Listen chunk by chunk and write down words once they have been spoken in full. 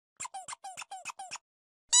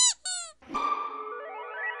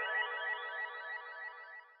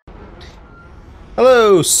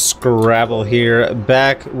Hello, Scrabble here,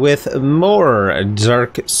 back with more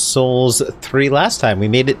Dark Souls 3. Last time we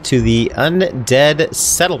made it to the Undead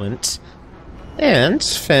Settlement and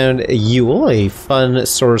found Yule, a fun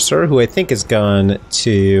sorcerer who I think has gone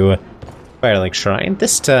to Firelink Shrine.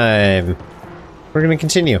 This time we're going to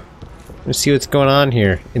continue. Let's see what's going on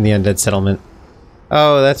here in the Undead Settlement.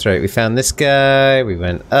 Oh, that's right, we found this guy, we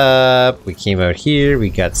went up, we came out here, we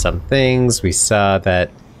got some things, we saw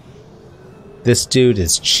that this dude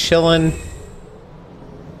is chilling.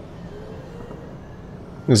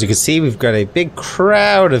 As you can see, we've got a big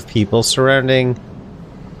crowd of people surrounding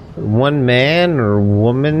one man or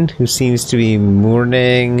woman who seems to be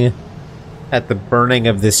mourning at the burning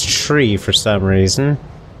of this tree for some reason.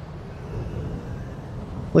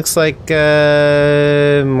 Looks like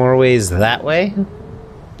more ways that way,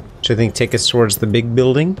 which I think take us towards the big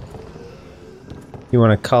building. You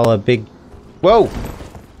want to call a big... Whoa!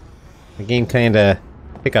 The game kinda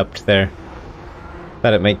hiccuped there.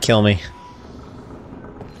 Thought it might kill me.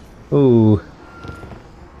 Ooh.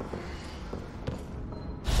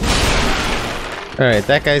 Alright,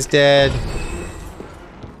 that guy's dead.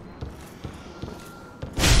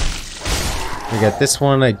 We got this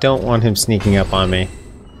one. I don't want him sneaking up on me.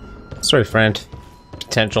 Sorry, friend.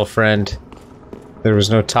 Potential friend. There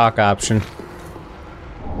was no talk option.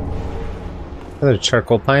 Another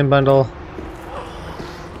charcoal pine bundle.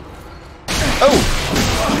 Oh!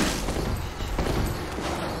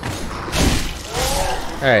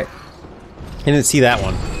 Alright. Didn't see that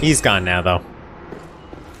one. He's gone now, though.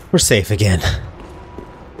 We're safe again.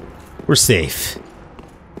 We're safe.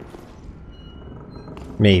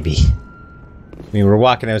 Maybe. I mean, we're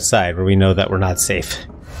walking outside where we know that we're not safe.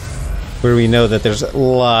 Where we know that there's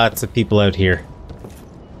lots of people out here.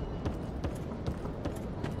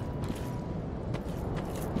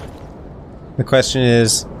 The question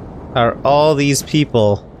is, are all these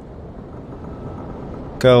people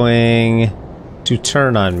going to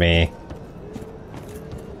turn on me?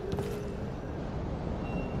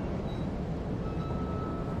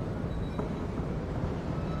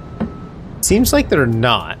 Seems like they're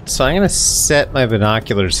not, so I'm gonna set my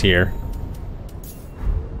binoculars here.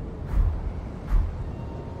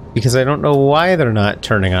 Because I don't know why they're not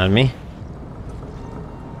turning on me.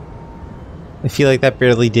 I feel like that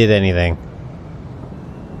barely did anything.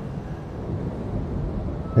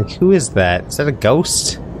 Like, who is that? Is that a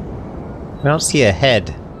ghost? I don't see a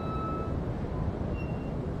head.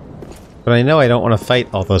 But I know I don't want to fight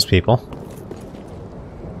all those people.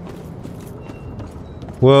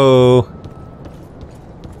 Whoa.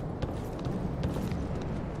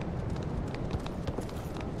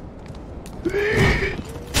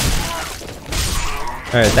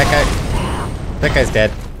 Alright, that guy's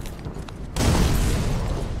dead.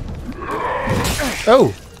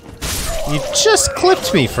 Oh! You just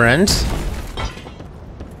clipped me, friend.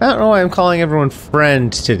 I don't know why I'm calling everyone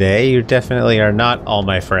friend today. You definitely are not all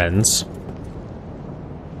my friends.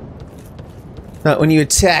 Not when you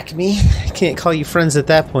attack me. I can't call you friends at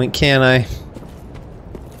that point, can I?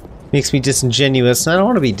 Makes me disingenuous. I don't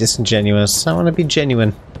want to be disingenuous. I want to be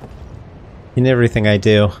genuine in everything I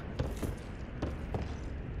do.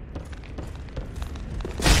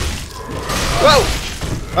 Whoa!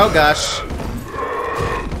 Oh gosh.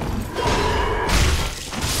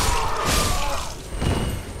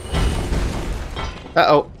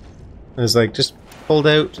 Uh-oh. I was like, just pulled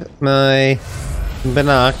out my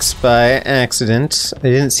binocs by accident. I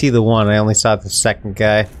didn't see the one, I only saw the second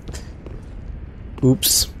guy.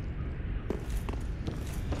 Oops.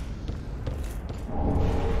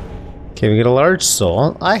 Okay, we get a large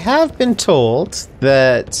soul. I have been told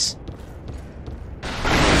that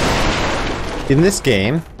in this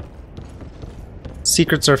game,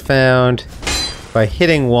 secrets are found by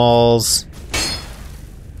hitting walls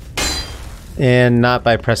and not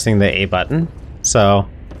by pressing the A button. So,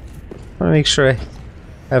 I want to make sure I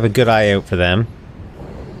have a good eye out for them.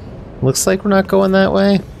 Looks like we're not going that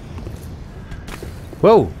way.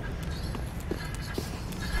 Whoa!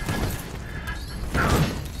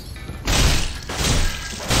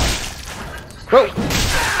 Whoa!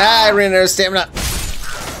 Ah, I ran out of stamina!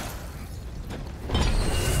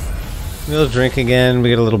 We'll drink again, we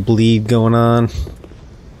get a little bleed going on.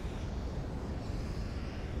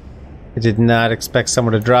 I did not expect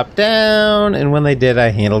someone to drop down, and when they did, I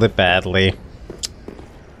handled it badly.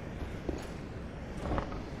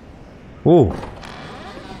 Ooh.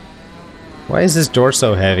 Why is this door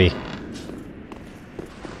so heavy?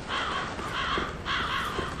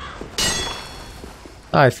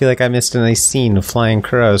 Oh, I feel like I missed a nice scene of flying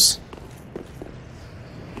crows.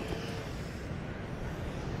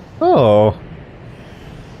 Oh.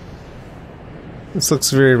 This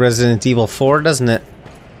looks very Resident Evil 4, doesn't it?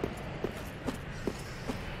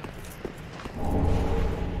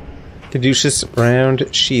 Caduceus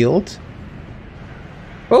round shield.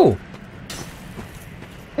 Oh!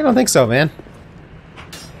 I don't think so, man.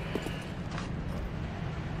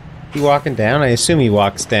 He walking down? I assume he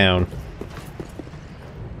walks down.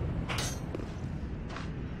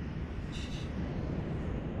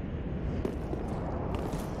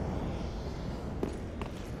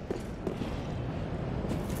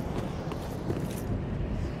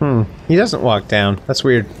 He doesn't walk down. That's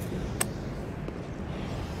weird.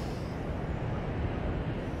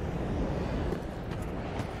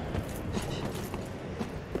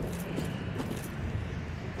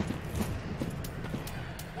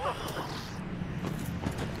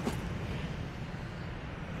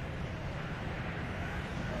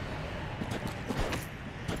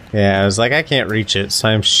 Yeah, I was like, I can't reach it, so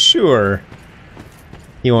I'm sure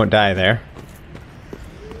he won't die there.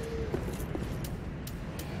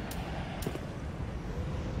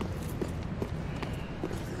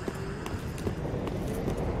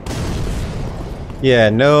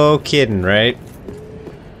 Yeah, no kidding, right?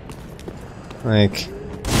 Like,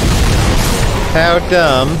 how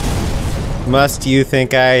dumb must you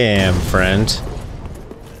think I am, friend?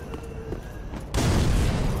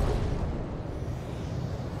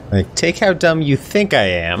 Like, take how dumb you think I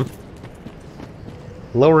am,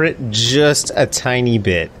 lower it just a tiny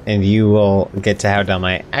bit, and you will get to how dumb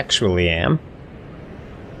I actually am.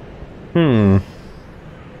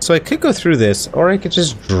 So I could go through this, or I could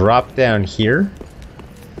just drop down here.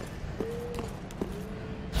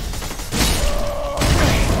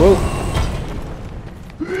 Whoa!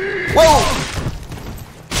 Whoa!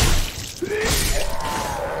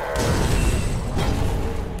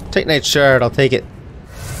 Titanite shard, I'll take it.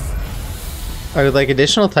 I would like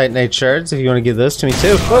additional Titanite shards if you want to give those to me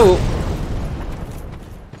too. Whoa!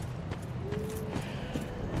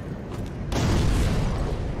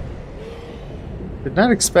 Did not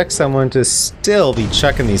expect someone to still be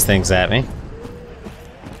chucking these things at me.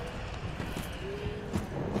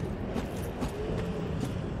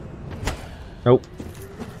 Nope.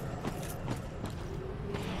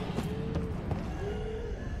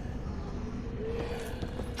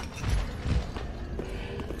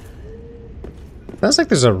 Sounds like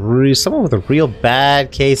there's someone with a real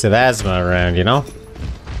bad case of asthma around, you know?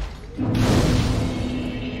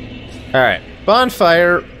 Alright,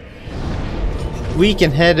 bonfire. We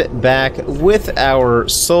can head back with our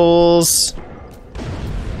souls.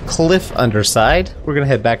 Cliff underside. We're gonna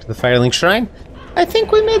head back to the Firelink Shrine. I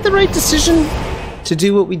think we made the right decision to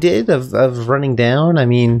do what we did of running down. I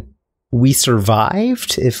mean, we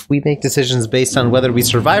survived. If we make decisions based on whether we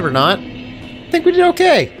survive or not, I think we did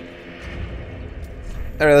okay.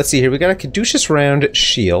 Alright, let's see here. We got a Caduceus round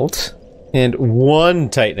shield and one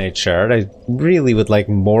Titanite shard. I really would like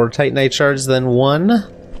more Titanite shards than one.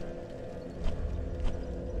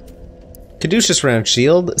 Caduceus round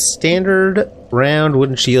shield, standard round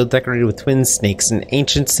wooden shield decorated with twin snakes, an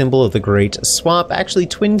ancient symbol of the Great Swamp. Actually,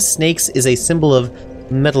 twin snakes is a symbol of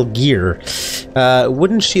Metal Gear.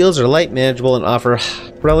 Wooden shields are light, manageable, and offer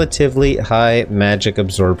relatively high magic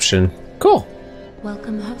absorption. Cool.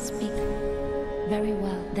 Welcome, speak. Very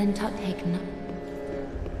well. Then taken up.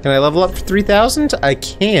 Can I level up for 3,000? I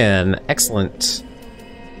can. Excellent.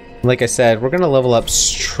 Like I said, we're gonna level up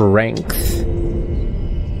strength.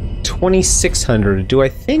 2,600. Do I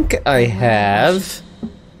think I have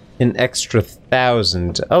an extra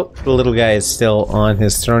 1,000? Oh, the little guy is still on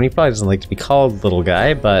his throne. He probably doesn't like to be called little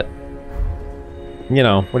guy, but you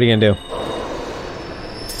know, what are you gonna do?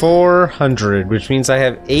 400, which means I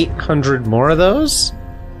have 800 more of those.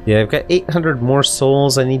 Yeah, I've got 800 more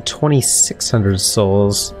souls. I need 2,600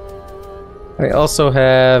 souls. I also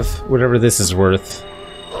have whatever this is worth.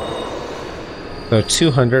 So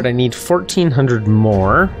 200. I need 1,400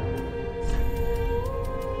 more.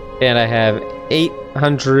 And I have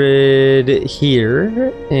 800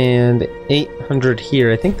 here and 800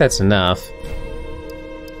 here. I think that's enough.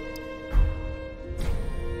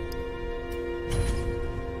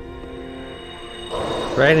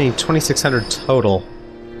 Right, I need 2,600 total.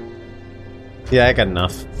 Yeah, I got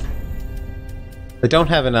enough. I don't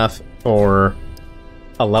have enough for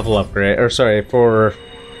a level upgrade, or sorry, for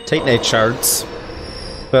Titanite shards.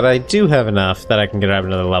 But I do have enough that I can get up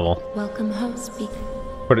another level. Welcome home, speak.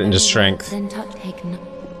 Put it into strength. Then taken up.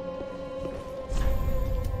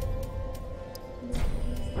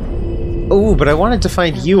 Oh, but I wanted to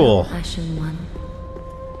find Yule. Ashen one.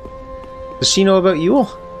 Does she know about Yule?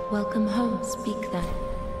 Welcome home, speak that.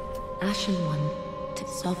 Ashen one. To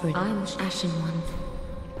sovereign. I'm Ashen one.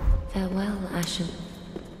 Farewell, Ashen.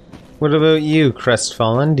 What about you,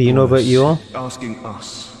 Crestfallen? Do you know about Yule? Asking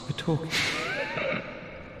us. We're talking.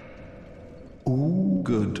 All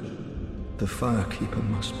good. The firekeeper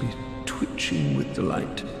must be twitching with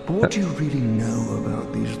delight. But what do you really know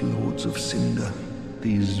about these lords of Cinder?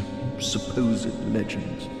 These supposed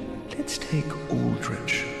legends? Let's take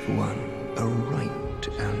Aldrich for one. A right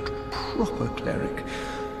and proper cleric.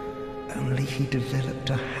 Only he developed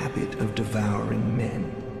a habit of devouring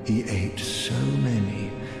men. He ate so many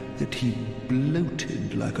that he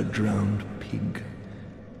bloated like a drowned pig,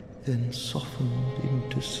 then softened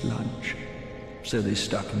into sludge. So they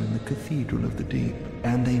stuck him in the Cathedral of the Deep,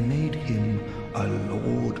 and they made him a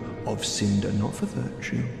Lord of Cinder, not for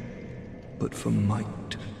virtue, but for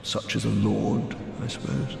might, such as a lord, I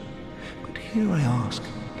suppose. But here I ask,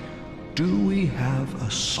 do we have a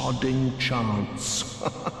sodding chance?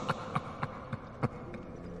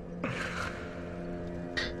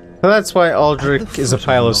 Well, that's why Aldrich is a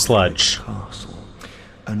pile of sludge. Castle,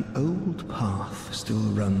 an old path still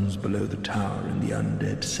runs below the tower in the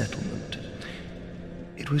Undead Settlement.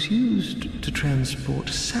 It was used to transport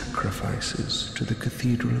sacrifices to the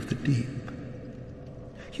Cathedral of the Deep.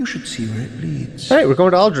 You should see where it leads. Alright, we're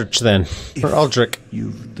going to Aldrich then. Or Aldrich.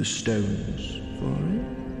 You've the stones for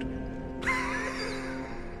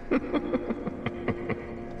it.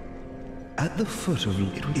 At the foot of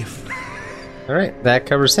it, if... Alright, that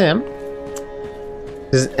covers him.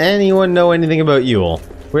 Does anyone know anything about Yule?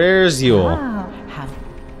 Where's Yule? How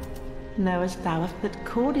knowest thou that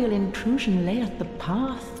cordial intrusion layeth the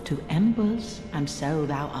path to embers, and so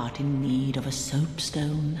thou art in need of a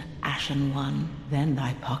soapstone, ashen one? Then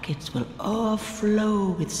thy pockets will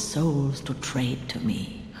overflow with souls to trade to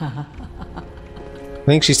me. I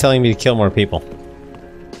think she's telling me to kill more people.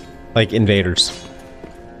 Like invaders.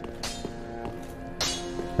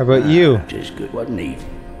 How about you? Just good, wasn't he?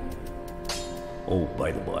 Oh,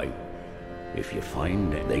 by the by, if you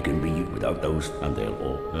find that they can be without those, and they'll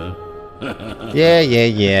all, huh?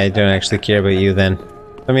 Yeah, I don't actually care about you then.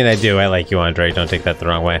 I mean, I do. I like you, Andre. Don't take that the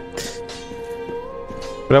wrong way.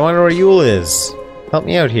 But I wonder where Yule is. Help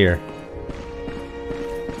me out here.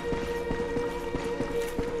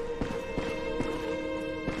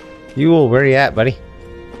 Yule, where are you at, buddy?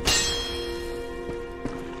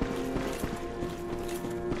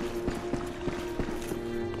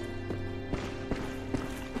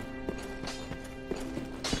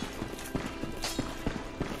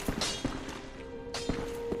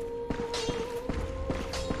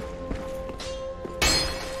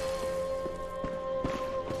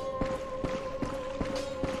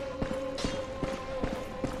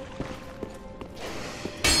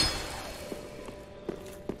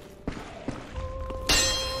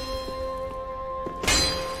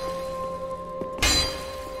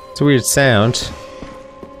 It's a weird sound.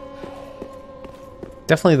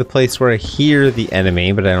 Definitely the place where I hear the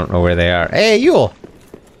enemy, but I don't know where they are. Hey, Yule!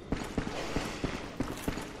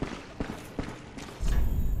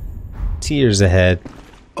 Tears ahead.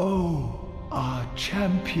 Oh, our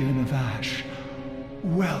champion of Ash.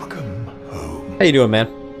 Welcome home. How you doing,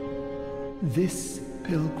 man? This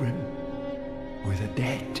pilgrim, with a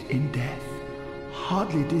debt in death,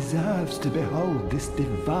 hardly deserves to behold this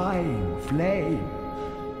divine flame.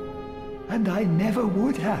 And I never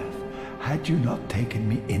would have, had you not taken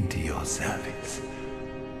me into your service.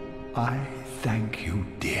 I thank you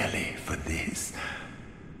dearly for this,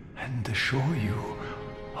 and assure you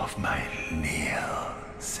of my leal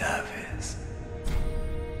service.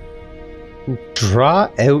 Draw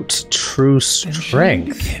out true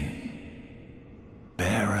strength.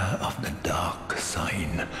 Bearer of the dark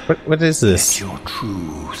sign. What is this? Let your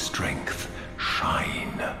true strength shine.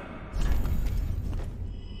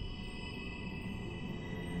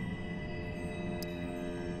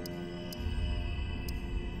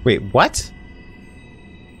 Wait, what?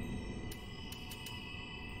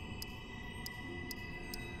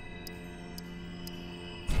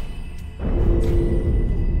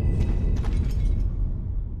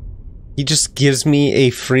 He just gives me a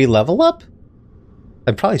free level up?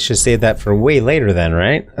 I probably should save that for way later then,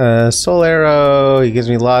 right? Soul Arrow, he gives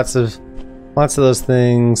me lots of those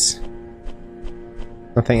things.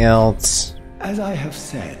 Nothing else. As I have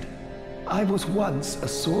said, I was once a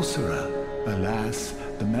sorcerer. Alas,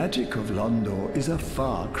 the magic of Londor is a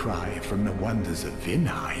far cry from the wonders of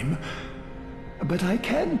Vinheim. But I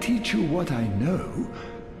can teach you what I know.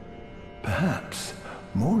 Perhaps,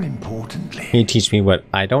 more importantly... Can you teach me what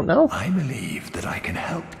I don't know? I believe that I can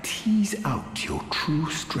help tease out your true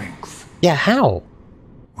strength. Yeah, how?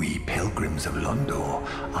 We pilgrims of Londor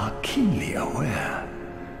are keenly aware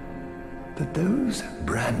that those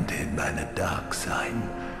branded by the dark sign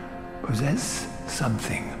possess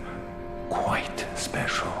something quite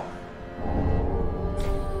special.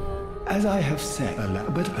 As I have said,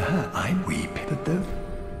 but I weep that the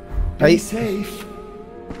Are you- be safe.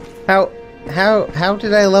 How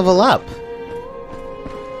did I level up?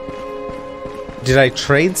 Did I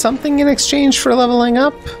trade something in exchange for leveling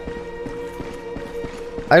up?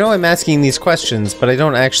 I know I'm asking these questions, but I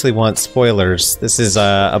don't actually want spoilers. This is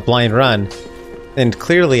a blind run. And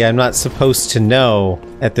clearly I'm not supposed to know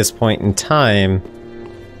at this point in time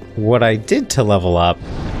what I did to level up.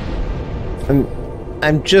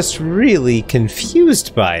 I'm just really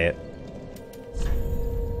confused by it.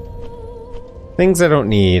 Things I don't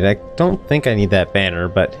need. I don't think I need that banner,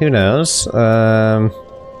 but who knows. The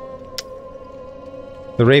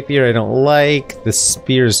rapier I don't like. The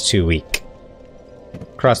spear's too weak.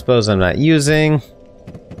 Crossbows I'm not using.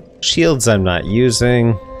 Shields I'm not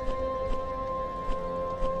using.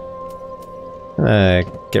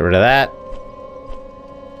 Get rid of that.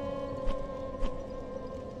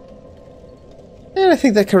 And I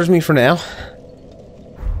think that covers me for now.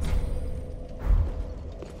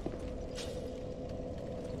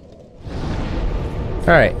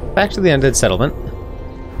 Alright, back to the Undead Settlement.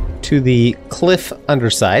 To the cliff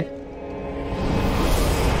underside.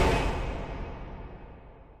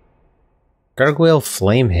 Gargoyle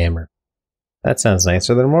Flamehammer. That sounds nice.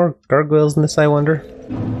 Are there more gargoyles in this, I wonder?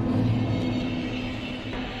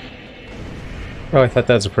 Oh, I thought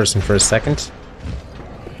that was a person for a second.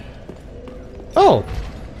 Oh!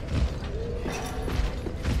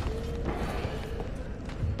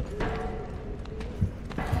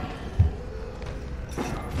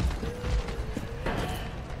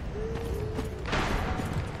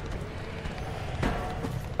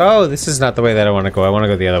 Oh, this is not the way that I want to go. I want to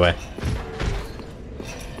go the other way.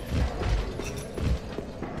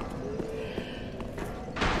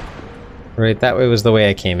 Right, that way was the way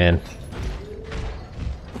I came in.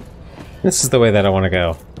 This is the way that I want to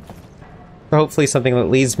go. Hopefully something that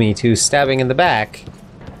leads me to stabbing in the back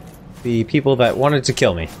the people that wanted to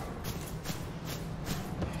kill me.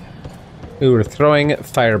 Who were throwing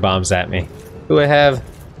firebombs at me. Who I have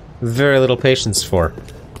very little patience for.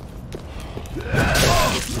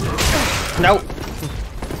 No!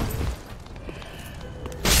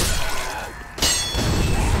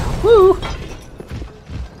 Woo!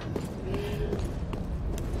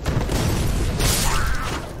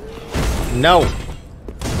 No!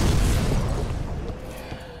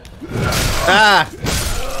 Ah!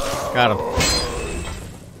 Got him.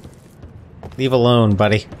 Leave alone,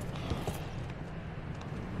 buddy.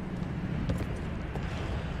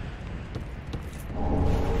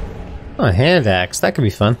 Oh, a hand axe. That could be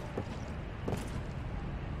fun.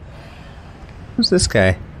 Who's this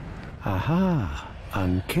guy? Aha,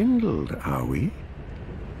 unkindled, are we?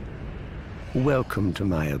 Welcome to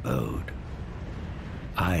my abode.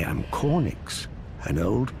 I am Cornix, an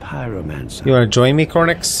old pyromancer. You want to join me,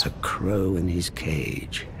 Cornix? A crow in his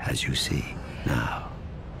cage, as you see now.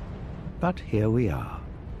 But here we are,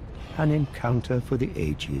 an encounter for the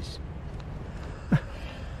ages.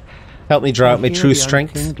 Help me draw out my Here true the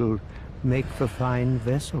strength. unkindled make for fine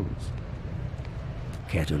vessels.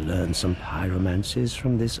 Care to learn some pyromancies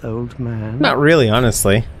from this old man? Not really,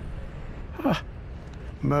 honestly.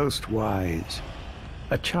 Most wise.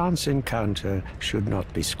 A chance encounter should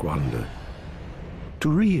not be squandered.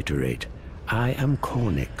 To reiterate, I am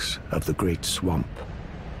Cornix of the Great Swamp.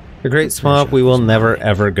 The Great Swamp we will never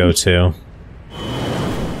ever go to.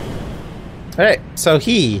 Alright, so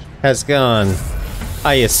he has gone,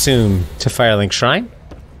 I assume, to Firelink Shrine.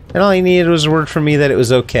 And all he needed was a word from me that it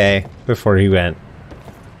was okay before he went.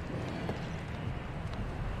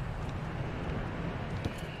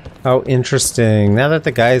 Oh, interesting. Now that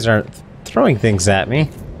the guys aren't throwing things at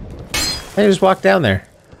me, I just walk down there.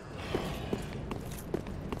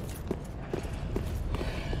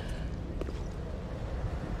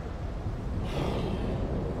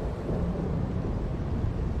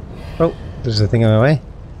 Oh, there's a thing on my way.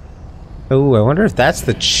 Oh, I wonder if that's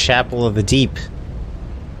the Chapel of the Deep.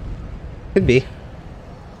 Could be.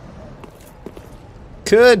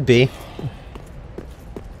 Could be.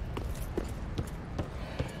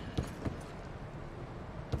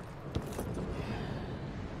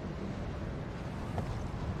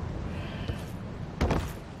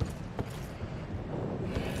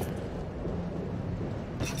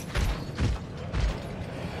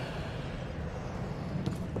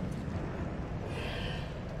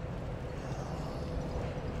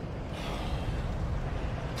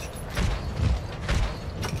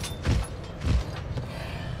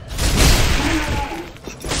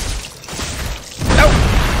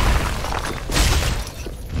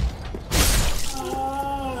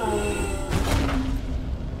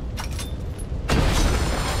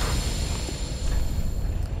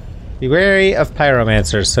 Be wary of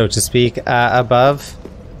pyromancers, so to speak, above.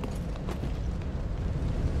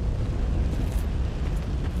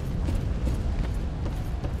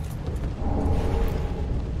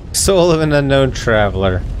 Soul of an unknown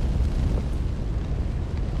traveler.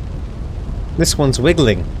 This one's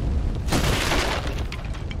wiggling.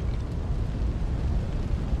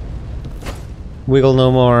 Wiggle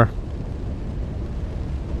no more.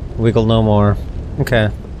 Wiggle no more. Okay.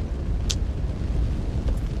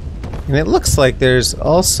 And it looks like there's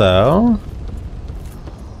also...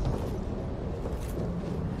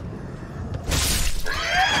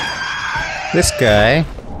 this guy.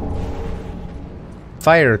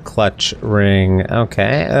 Fire clutch ring.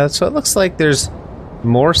 Okay, so it looks like there's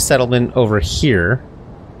more settlement over here.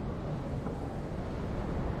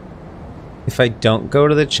 If I don't go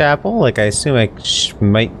to the chapel, like I assume I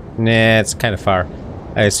might... Nah, it's kind of far.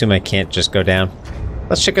 I assume I can't just go down.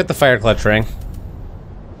 Let's check out the fire clutch ring.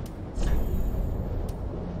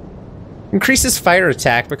 Increases fire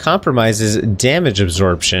attack, but compromises damage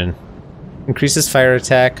absorption. Increases fire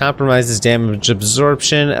attack, compromises damage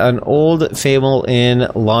absorption. An old fable in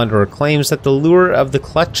Londor claims that the lure of the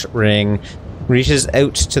clutch ring reaches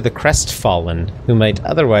out to the crestfallen, who might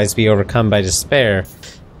otherwise be overcome by despair.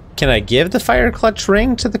 Can I give the fire clutch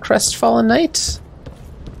ring to the crestfallen knight?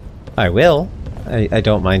 I will. I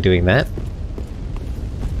don't mind doing that.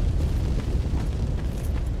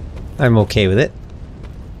 I'm okay with it.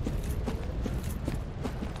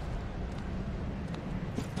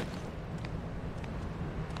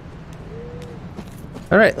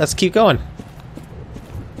 Alright, let's keep going.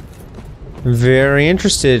 Very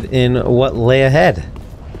interested in what lay ahead.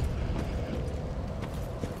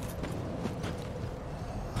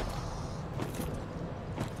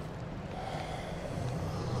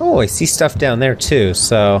 Oh, I see stuff down there too,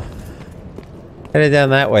 so... headed down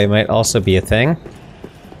that way might also be a thing.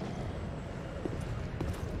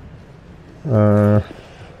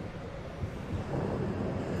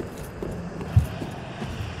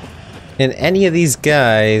 And any of these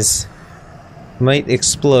guys might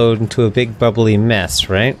explode into a big bubbly mess,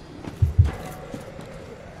 right?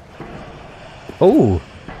 Oh!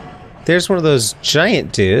 There's one of those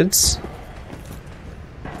giant dudes.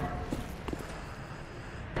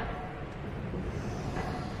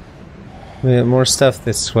 We have more stuff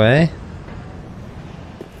this way.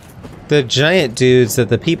 The giant dudes that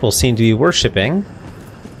the people seem to be worshipping.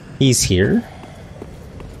 He's here.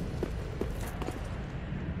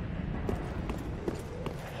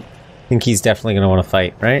 I think he's definitely going to want to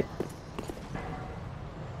fight, right?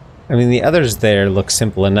 I mean, the others there look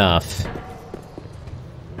simple enough.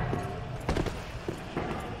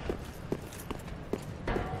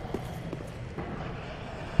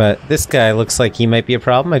 But this guy looks like he might be a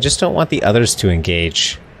problem. I just don't want the others to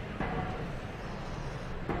engage.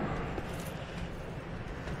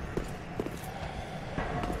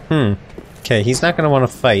 Okay, he's not going to want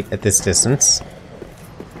to fight at this distance.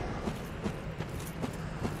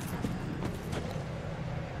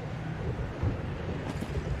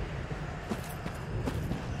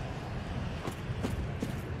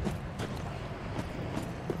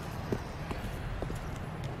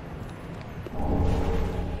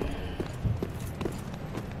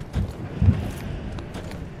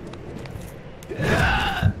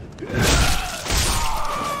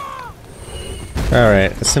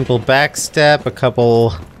 Alright, a simple backstep, a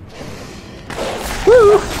couple...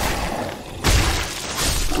 Woo! A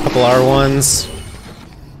couple R1s.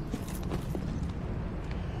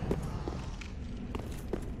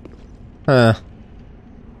 Huh.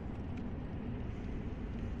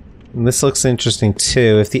 And this looks interesting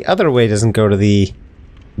too. If the other way doesn't go to the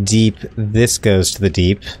deep, this goes to the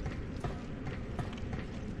deep.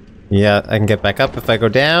 Yeah, I can get back up if I go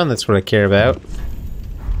down. That's what I care about.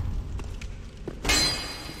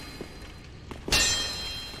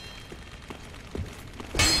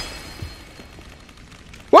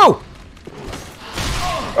 Whoa!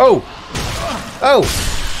 Oh! Oh!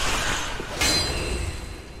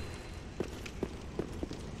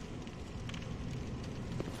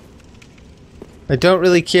 I don't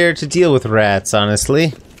really care to deal with rats,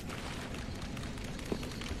 honestly.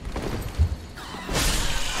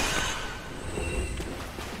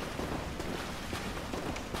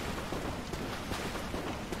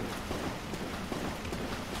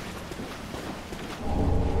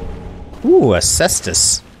 Ooh, a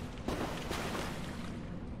cestus.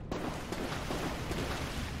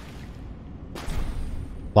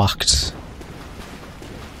 Locked.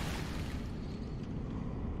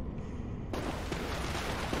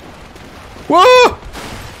 Whoa!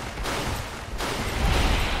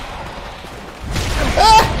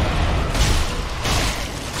 Ah!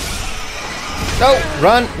 Oh,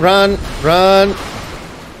 run, run, run.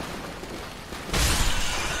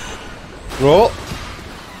 Roll.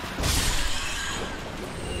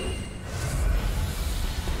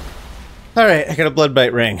 Alright, I got a blood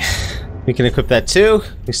bite ring. We can equip that too.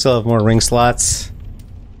 We still have more ring slots.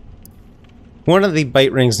 One of the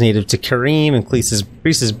bite rings native to Kareem increases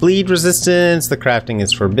bleed resistance. The crafting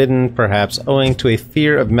is forbidden, perhaps owing to a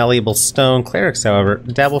fear of malleable stone. Clerics, however,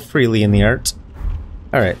 dabble freely in the art.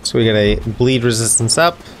 Alright, so we got a bleed resistance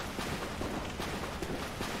up.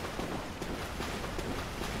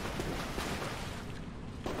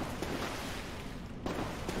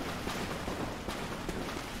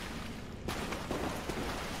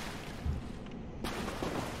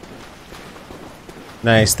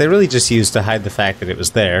 Nice. They really just used to hide the fact that it was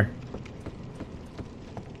there.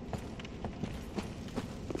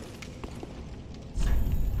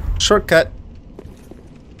 Shortcut.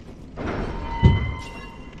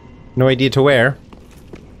 No idea to where.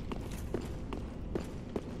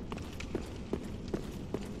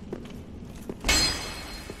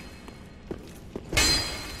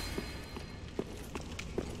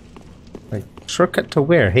 Like, shortcut to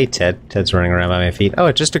where? Hey, Ted. Ted's running around by my feet. Oh,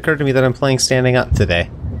 it just occurred to me that I'm playing standing up today.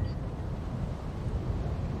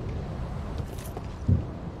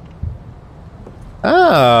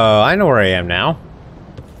 Oh, I know where I am now.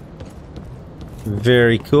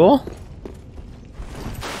 Very cool.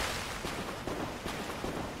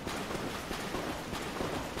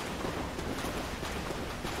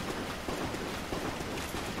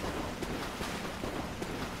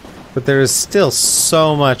 But there is still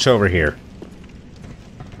so much over here.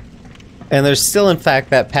 And there's still, in fact,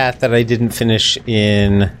 that path that I didn't finish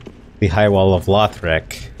in the High Wall of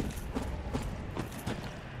Lothric.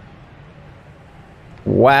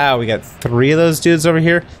 Wow, we got 3 of those dudes over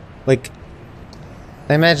here. Like,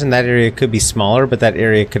 I imagine that area could be smaller, but that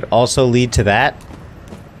area could also lead to that.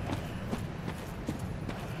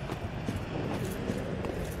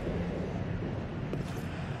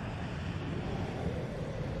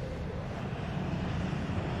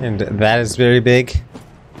 And that is very big.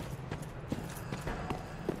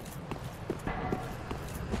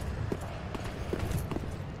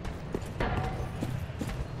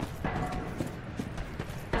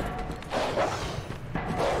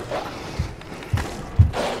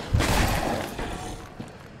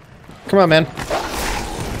 Come on, man.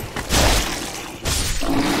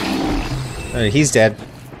 Alright, he's dead.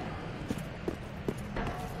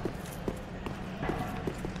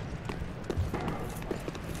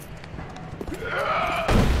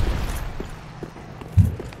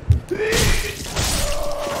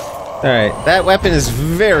 Alright, that weapon is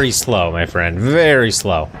very slow, my friend. Very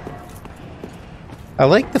slow. I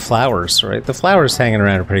like the flowers, right? The flowers hanging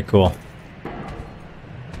around are pretty cool.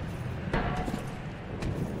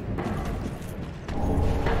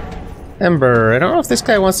 Ember, I don't know if this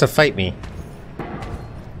guy wants to fight me.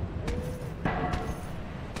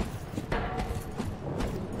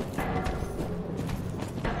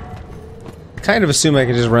 Kind of assume I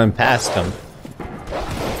can just run past him.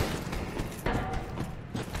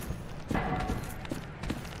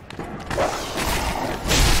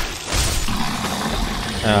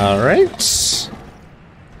 Alright.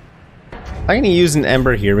 I'm gonna use an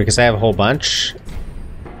ember here because I have a whole bunch.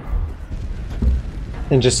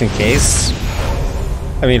 And just in case.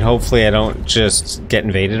 I mean, hopefully I don't just get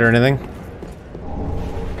invaded or anything.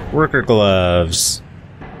 Worker gloves.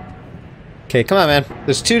 Okay, come on, man.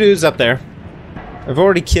 There's 2 dudes up there. I've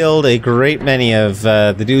already killed a great many of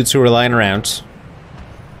the dudes who were lying around.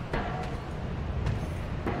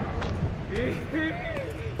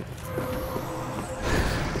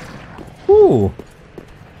 Ooh.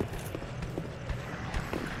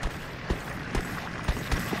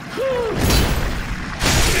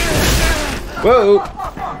 Whoa!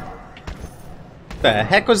 The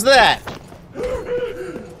heck was that?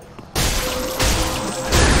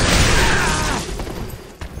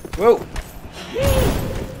 Whoa!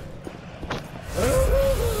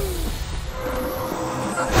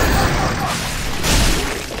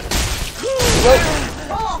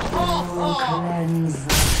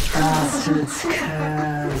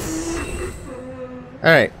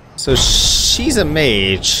 Alright, so she's a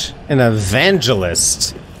mage, an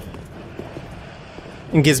evangelist.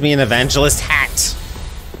 And gives me an evangelist hat.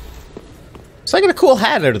 So I get a cool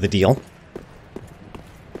hat out of the deal.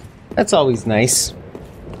 That's always nice.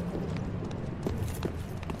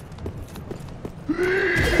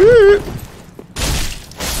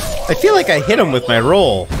 I feel like I hit him with my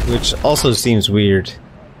roll, which also seems weird.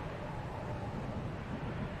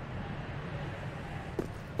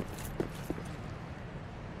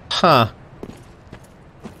 Huh.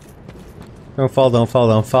 Don't fall, don't fall,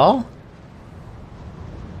 don't fall.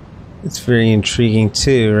 It's very intriguing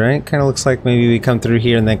too, right? Kind of looks like maybe we come through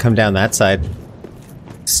here and then come down that side.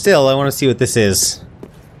 Still, I want to see what this is.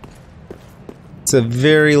 It's a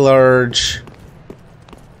very large...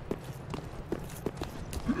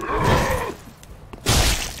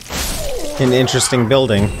 an interesting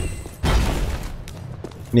building.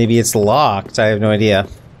 Maybe it's locked, I have no idea.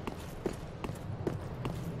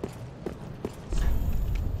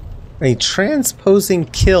 A transposing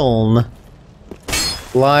kiln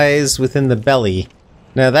lies within the belly.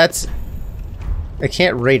 Now that's... I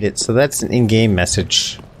can't rate it, so that's an in-game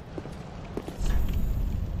message.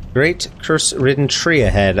 Great curse-ridden tree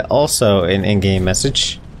ahead, also an in-game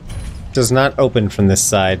message. Does not open from this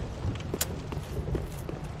side.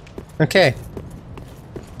 Okay.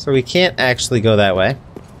 So we can't actually go that way.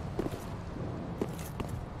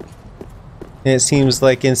 And it seems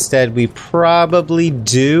like instead we probably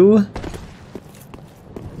do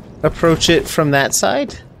approach it from that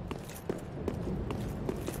side.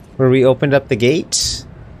 Where we opened up the gate.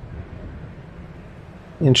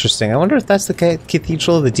 Interesting. I wonder if that's the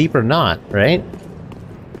Cathedral of the Deep or not, right?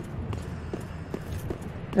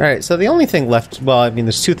 Alright, so the only thing left... well, I mean,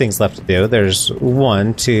 there's two things left to do. There's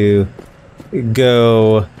one, to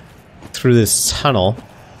go through this tunnel.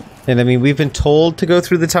 And I mean, we've been told to go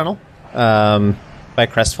through the tunnel by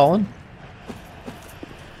Crestfallen.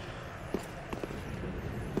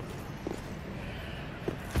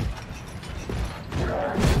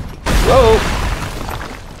 Whoa!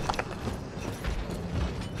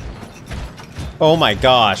 Oh my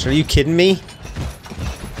gosh, are you kidding me?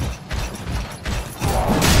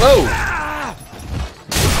 Whoa!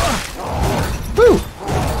 Woo!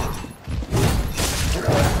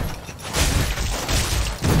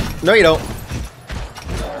 No, you don't.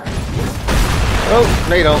 Oh,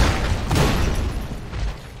 no, you don't.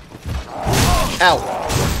 Ow.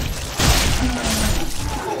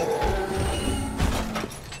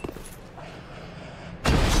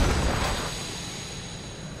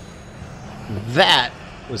 That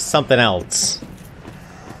was something else.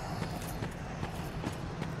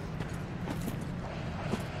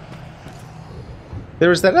 There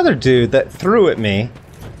was that other dude that threw at me.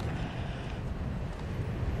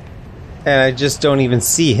 And I just don't even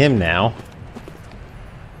see him now.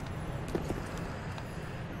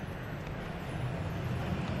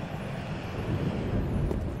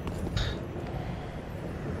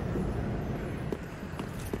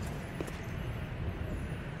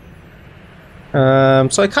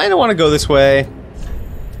 So I kind of want to go this way.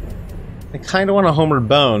 I kind of want a Homeward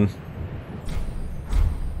Bone.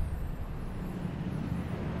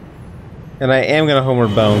 And I am going to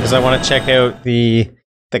Homeward Bone because I want to check out the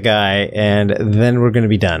guy, and then we're going to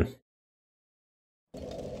be done.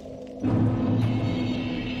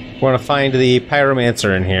 Want to find the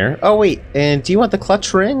Pyromancer in here. Oh wait, and do you want the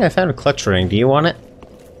clutch ring? I found a clutch ring. Do you want it?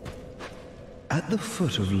 At the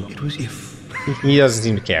foot of it was if... He doesn't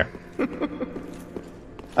seem to care.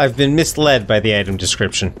 I've been misled by the item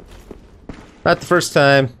description. Not the first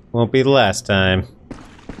time, won't be the last time.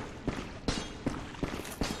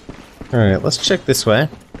 Alright, let's check this way.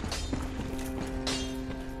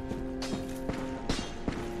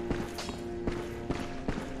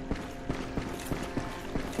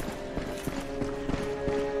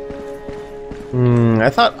 I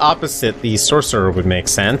thought opposite the sorcerer would make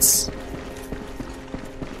sense.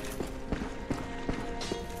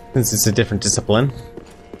 Since it's a different discipline.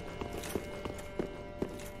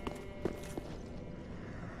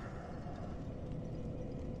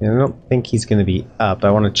 Yeah, I don't think he's going to be up. I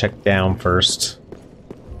want to check down first.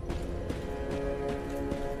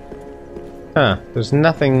 Huh, there's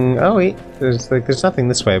nothing... oh wait, there's nothing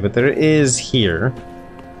this way, but there is here.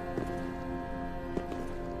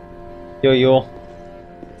 Yo,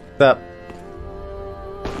 what's up?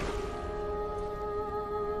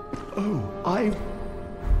 Oh,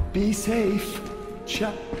 be safe,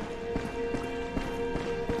 chap.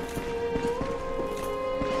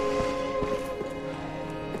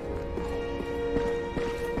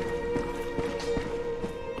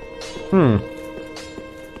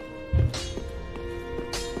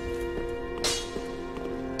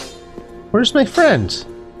 Where's my friend?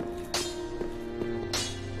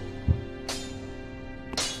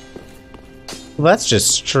 Well, that's just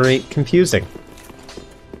straight confusing.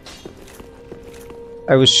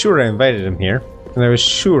 I was sure I invited him here, and I was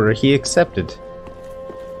sure he accepted.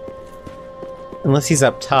 Unless he's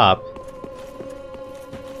up top.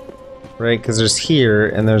 Right, because there's here,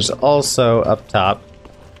 and there's also up top.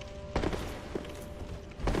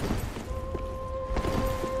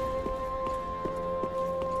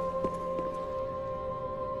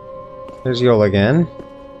 There's Yola again.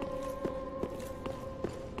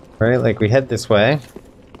 Right, like we head this way.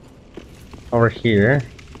 Over here.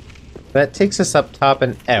 That takes us up top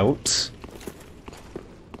and out.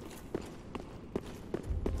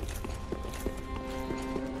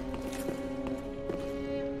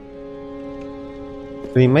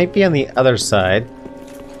 But he might be on the other side.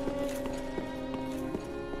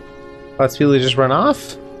 Possibly just run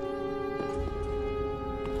off?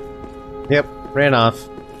 Yep, ran off.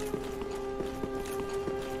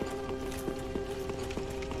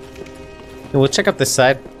 And we'll check out this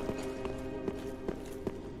side.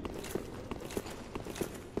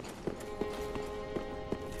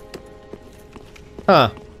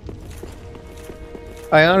 Huh.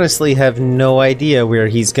 I honestly have no idea where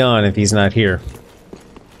he's gone if he's not here.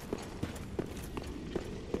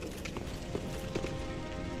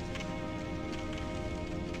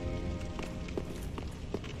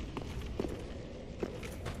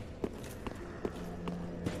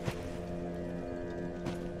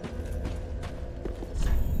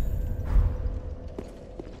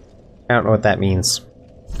 I don't know what that means.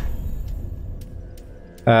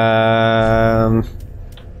 Oh,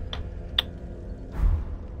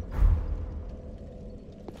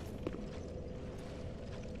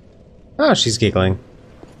 she's giggling.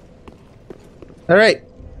 Alright.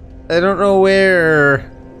 I don't know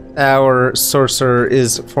where our sorcerer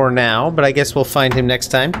is for now, but I guess we'll find him next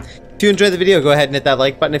time. If you enjoyed the video, go ahead and hit that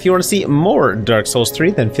like button. If you want to see more Dark Souls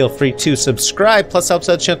 3, then feel free to subscribe. Plus, helps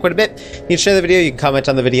out the channel quite a bit. You can share the video, you can comment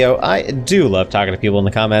on the video. I do love talking to people in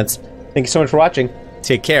the comments. Thank you so much for watching.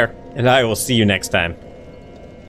 Take care, and I will see you next time.